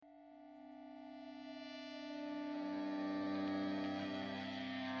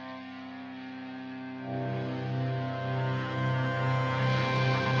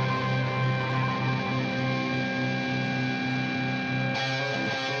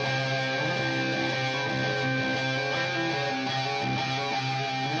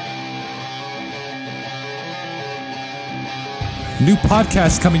new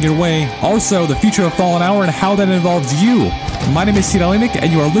podcasts coming your way, also the future of Fallen Hour and how that involves you. My name is Sid Alinik,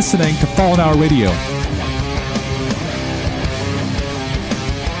 and you are listening to Fallen Hour Radio.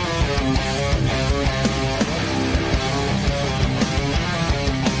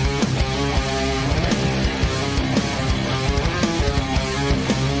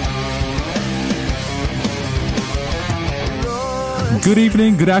 Good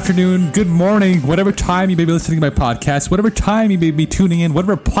evening, good afternoon, good morning, whatever time you may be listening to my podcast, whatever time you may be tuning in,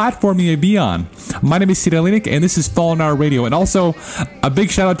 whatever platform you may be on. My name is Sid Alinik, and this is Fallen Hour Radio. And also, a big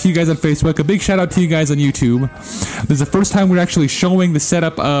shout out to you guys on Facebook, a big shout out to you guys on YouTube. This is the first time we're actually showing the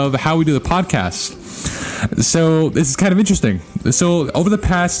setup of how we do the podcast. So this is kind of interesting. So over the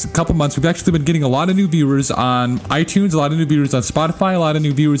past couple months, we've actually been getting a lot of new viewers on iTunes, a lot of new viewers on Spotify, a lot of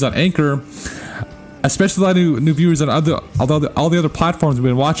new viewers on Anchor, especially a lot of new viewers on all the other platforms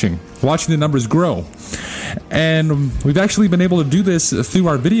we've been watching the numbers grow. And we've actually been able to do this through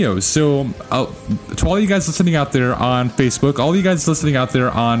our videos. So to all you guys listening out there on Facebook, all you guys listening out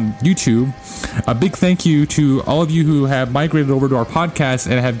there on YouTube, a big thank you to all of you who have migrated over to our podcast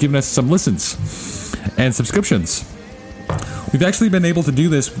and have given us some listens and subscriptions. We've actually been able to do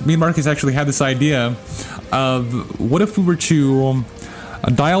this. Me and Marcus actually had this idea of what if we were to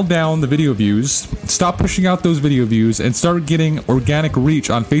dial down the video views, stop pushing out those video views, and start getting organic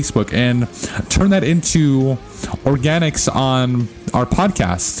reach on Facebook and turn that into organics on our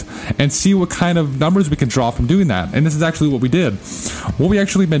podcast and see what kind of numbers we can draw from doing that. And this is actually what we did. What we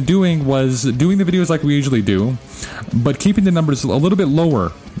actually been doing was doing the videos like we usually do, but keeping the numbers a little bit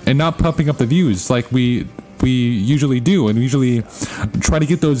lower and not pumping up the views like we usually do. And we usually try to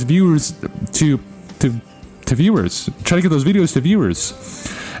get those viewers to viewers, try to get those videos to viewers.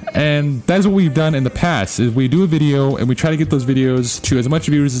 And that's what we've done in the past, is we do a video and we try to get those videos to as much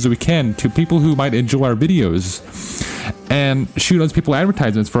viewers as we can, to people who might enjoy our videos, and shoot those people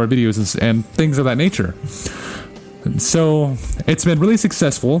advertisements for our videos and things of that nature. So it's been really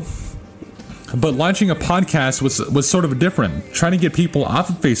successful. But launching a podcast was sort of different. Trying to get people off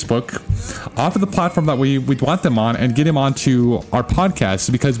of Facebook, off of the platform that we want them on, and get them onto our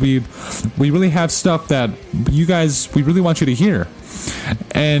podcast, because we really have stuff that you guys, we really want you to hear.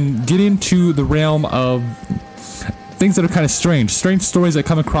 And get into the realm of things that are kind of strange stories that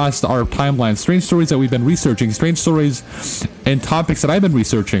come across our timeline, strange stories that we've been researching, strange stories and topics that I've been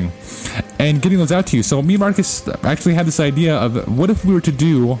researching, and getting those out to you. So me and Marcus actually had this idea of what if we were to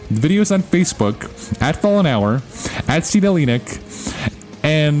do videos on Facebook at Fallen Hour, at Sid Alinik,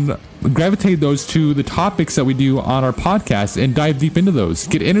 and gravitate those to the topics that we do on our podcast and dive deep into those,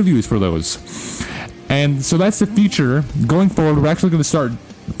 get interviews for those. And so that's the future. Going forward, we're actually going to start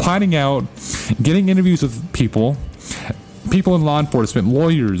planning out getting interviews with people in law enforcement,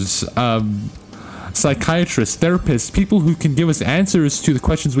 lawyers, psychiatrists, therapists, people who can give us answers to the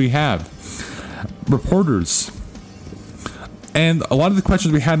questions we have, reporters. And a lot of the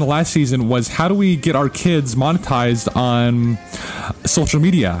questions we had in the last season was, how do we get our kids monetized on social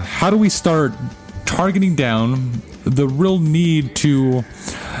media? How do we start targeting down the real need to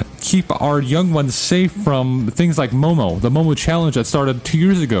keep our young ones safe from things like Momo, the Momo challenge that started 2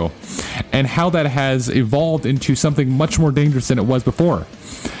 years ago, and how that has evolved into something much more dangerous than it was before?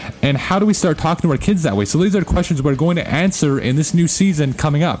 And how do we start talking to our kids that way? So these are the questions we're going to answer in this new season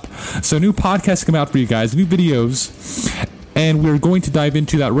coming up. So new podcasts come out for you guys, new videos, and we're going to dive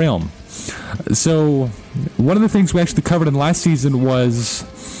into that realm. So one of the things we actually covered in last season was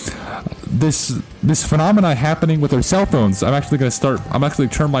this phenomena happening with our cell phones. I'm actually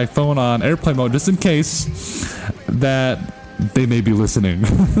turn my phone on airplane mode just in case that they may be listening,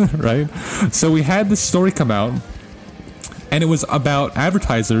 right? So we had this story come out, and it was about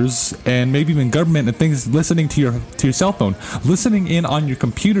advertisers and maybe even government and things listening to your cell phone, listening in on your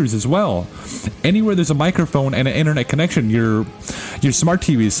computers as well. Anywhere there's a microphone and an internet connection, your smart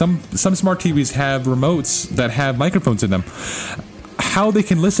TVs. Some smart TVs have remotes that have microphones in them. How they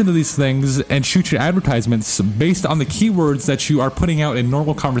can listen to these things and shoot your advertisements based on the keywords that you are putting out in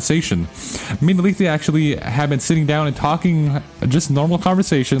normal conversation. Me and Alethea actually have been sitting down and talking just normal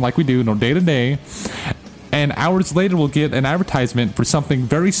conversation like we do day to day, and hours later we'll get an advertisement for something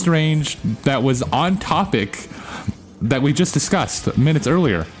very strange that was on topic that we just discussed minutes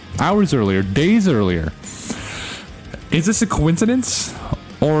earlier, hours earlier, days earlier. Is this a coincidence,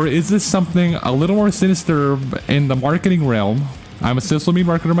 or is this something a little more sinister in the marketing realm? I'm a social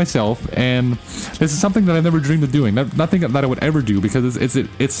media marketer myself, and this is something that I never dreamed of doing. Nothing that I would ever do, because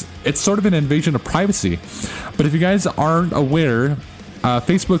it's sort of an invasion of privacy. But if you guys aren't aware,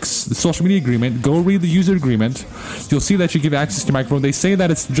 Facebook's social media agreement, go read the user agreement. You'll see that you give access to your microphone. They say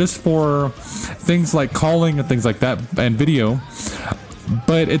that it's just for things like calling and things like that and video.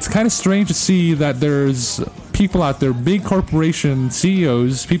 But it's kind of strange to see that there's people out there, big corporation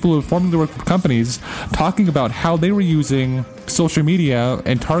CEOs, people who are forming the work for companies, talking about how they were using social media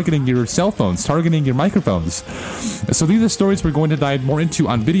and targeting your cell phones, targeting your microphones. So these are stories we're going to dive more into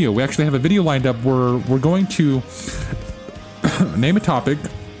on video. We actually have a video lined up where we're going to name a topic,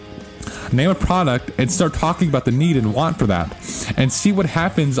 name a product, and start talking about the need and want for that, and see what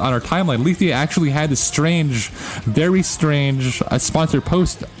happens on our timeline. Alethea actually had this strange, very strange sponsored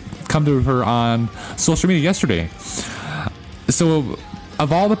post come to her on social media yesterday. So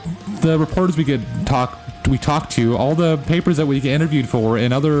of all the reporters we talk to, all the papers that we get interviewed for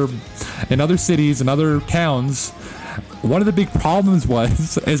in other cities and other towns, one of the big problems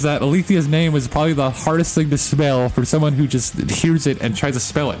is that Alethea's name was probably the hardest thing to spell for someone who just hears it and tries to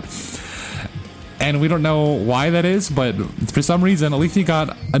spell it. And we don't know why that is, but for some reason, Alethea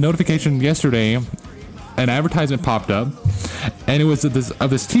got a notification yesterday, an advertisement popped up, and it was of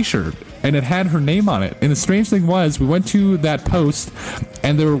this t-shirt, and it had her name on it. And the strange thing was, we went to that post,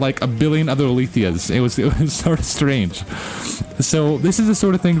 and there were like a billion other Aletheas. It was sort of strange. So this is the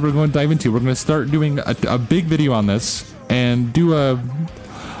sort of thing we're going to dive into. We're going to start doing a big video on this, and do a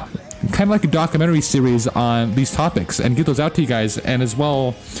kind of like a documentary series on these topics, and get those out to you guys. And as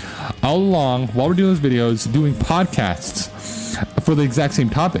well, all along, while we're doing those videos, doing podcasts for the exact same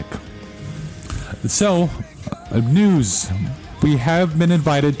topic. So, news. We have been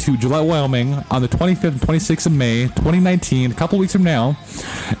invited to Gillette, Wyoming on the 25th and 26th of May, 2019, a couple weeks from now.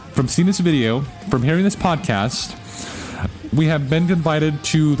 From seeing this video, from hearing this podcast, we have been invited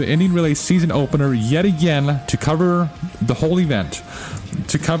to the Indian Relay season opener yet again to cover the whole event,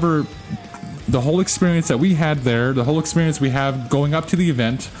 to cover the whole experience that we had there, the whole experience we have going up to the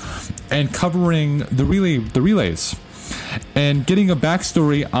event, and covering the relays, and getting a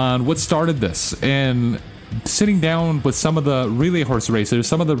backstory on what started this, and sitting down with some of the relay horse racers,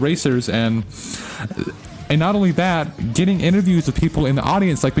 some of the racers, and not only that, getting interviews with people in the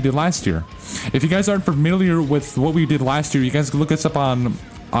audience like we did last year. If you guys aren't familiar with what we did last year, you guys can look us up on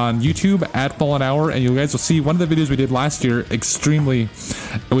YouTube at Fallen Hour, and you guys will see one of the videos we did last year.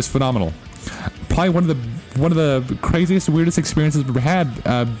 It was phenomenal. Probably one of the craziest, weirdest experiences we've ever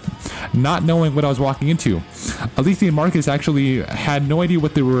had, not knowing what I was walking into. Alethea and Marcus actually had no idea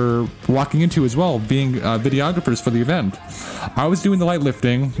what they were walking into as well, being videographers for the event. I was doing the light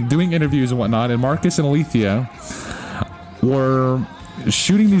lifting, doing interviews and whatnot, and Marcus and Alethea were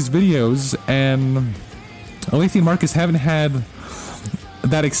shooting these videos, and Alethea and Marcus haven't had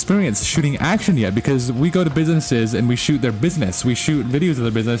that experience shooting action yet, because we go to businesses and we shoot their business. We shoot videos of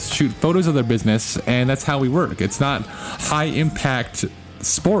their business, shoot photos of their business, and that's how we work. It's not high impact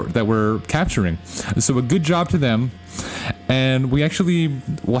sport that we're capturing. So a good job to them, and we actually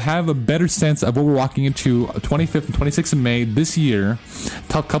will have a better sense of what we're walking into 25th and 26th of May this year,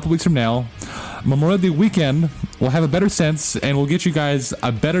 a couple weeks from now. Memorial Day weekend, we'll have a better sense, and we'll get you guys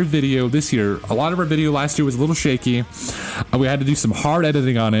a better video this year. A lot of our video last year was a little shaky. We had to do some hard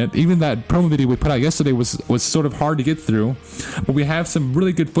editing on it. Even that promo video we put out yesterday was sort of hard to get through. But we have some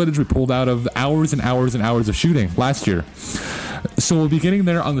really good footage we pulled out of hours and hours and hours of shooting last year. So we'll be getting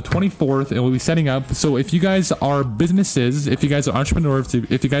there on the 24th, and we'll be setting up. So if you guys are businesses, if you guys are entrepreneurs,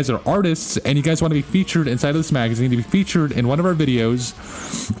 if you guys are artists, and you guys want to be featured inside of this magazine, to be featured in one of our videos,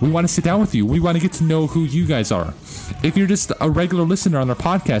 we want to sit down with you. We want to get to know who you guys are. If you're just a regular listener on our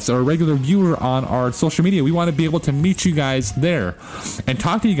podcast or a regular viewer on our social media, we want to be able to meet you guys there and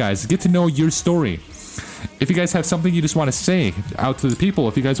talk to you guys, get to know your story. If you guys have something you just want to say out to the people,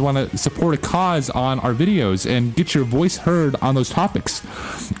 if you guys want to support a cause on our videos and get your voice heard on those topics,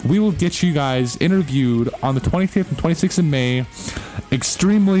 we will get you guys interviewed on the 25th and 26th of May.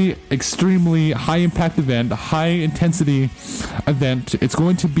 Extremely, extremely high impact event, high intensity event. It's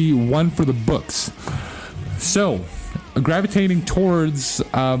going to be one for the books. So, gravitating towards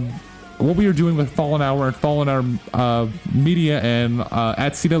what we are doing with Fallen Hour and Fallen Hour Media and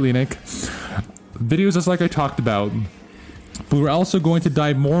at Cedalinic. Videos just like I talked about. But we're also going to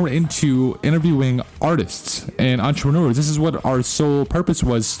dive more into interviewing artists and entrepreneurs. This is what our sole purpose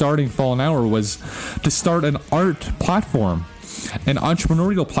was starting Fallen Hour, was to start an art platform, an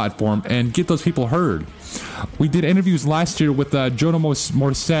entrepreneurial platform, and get those people heard. We did interviews last year with Jonah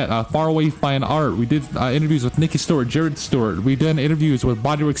Morissette, Far Away Fine Art. We did interviews with Nikki Stewart, Jared Stewart. We did interviews with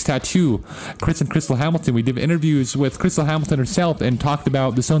Bodyworks Tattoo, Chris and Crystal Hamilton. We did interviews with Crystal Hamilton herself and talked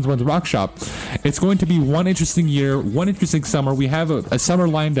about the Stones Runs Rock Shop. It's going to be one interesting year, one interesting summer. We have a summer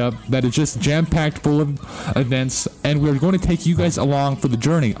lined up that is just jam-packed full of events, and we're going to take you guys along for the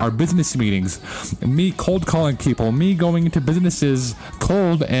journey. Our business meetings, me cold calling people, me going into businesses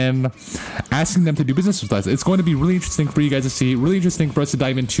cold and asking them to do business with us. It's going to be really interesting for you guys to see, really interesting for us to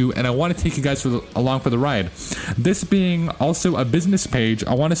dive into, and I want to take you guys along for the ride. This being also a business page,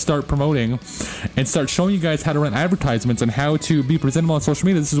 I want to start promoting and start showing you guys how to run advertisements and how to be presentable on social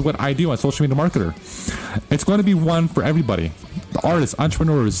media. This is what I do on Social Media Marketer. It's going to be one for everybody. The artists,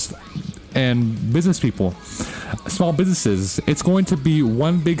 entrepreneurs, and business people, small businesses. It's going to be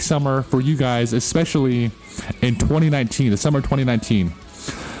one big summer for you guys, especially in 2019, the summer of 2019.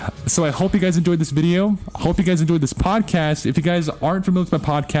 So I hope you guys enjoyed this video. I hope you guys enjoyed this podcast. If you guys aren't familiar with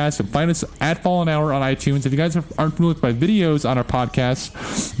my podcast, find us at Fallen Hour on iTunes. If you guys aren't familiar with my videos on our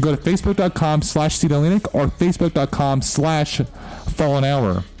podcast, go to facebook.com/CedarLinick or facebook.com/Fallen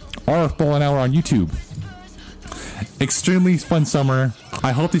Hour or Fallen Hour on YouTube. Extremely fun summer.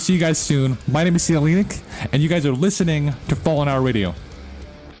 I hope to see you guys soon. My name is Cedar Linick, and you guys are listening to Fallen Hour Radio.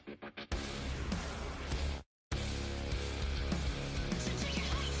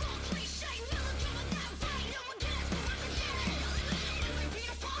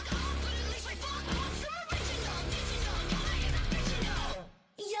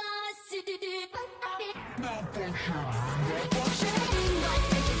 Yes,